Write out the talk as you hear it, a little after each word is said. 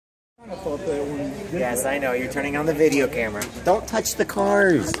thought that one. Yes, I know. You're turning on the video camera. Don't touch the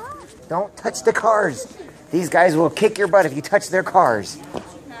cars. Don't touch the cars. These guys will kick your butt if you touch their cars.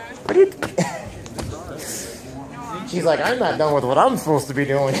 What are you... She's like, I'm not done with what I'm supposed to be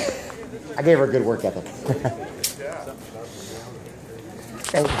doing. I gave her a good work ethic.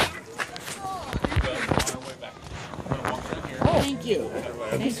 Thank you.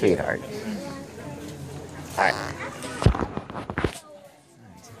 Thank you, sweetheart. All right.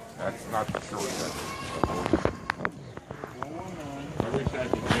 That's not for sure.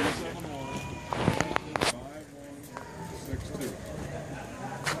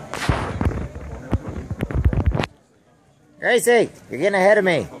 Gracie, you're getting ahead of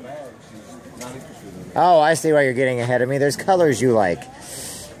me. Oh, I see why you're getting ahead of me. There's colors you like.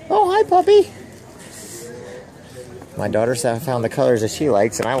 Oh, hi, puppy. My daughter found the colors that she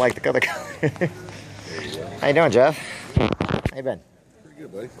likes, and I like the other colors. How you doing, Jeff? How you been? Pretty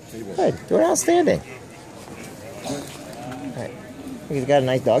good, buddy. How you been? Good. Doing outstanding. All right. He's got a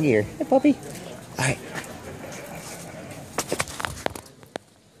nice dog here. Hey, puppy. All right.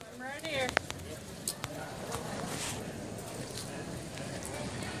 I'm right here.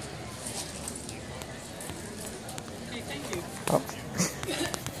 Hey, thank you.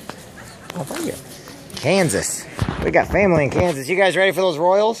 Oh, thank you. Kansas. We got family in Kansas. You guys ready for those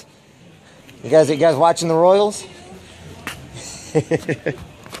Royals? You guys watching the Royals? I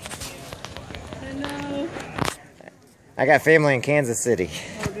know. I got family in Kansas City.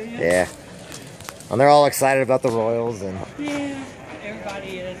 Oh, do you? Yeah. And they're all excited about the Royals. And Yeah,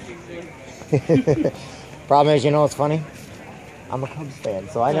 everybody is usually. problem is, you know what's funny? I'm a Cubs fan,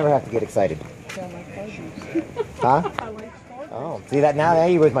 so I never have to get excited. I like Cardinals. Huh? I like sports. Oh, see that now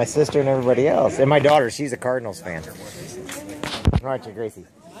you with my sister and everybody else. And my daughter, she's a Cardinals fan. Aren't you, Gracie?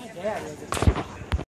 My dad is a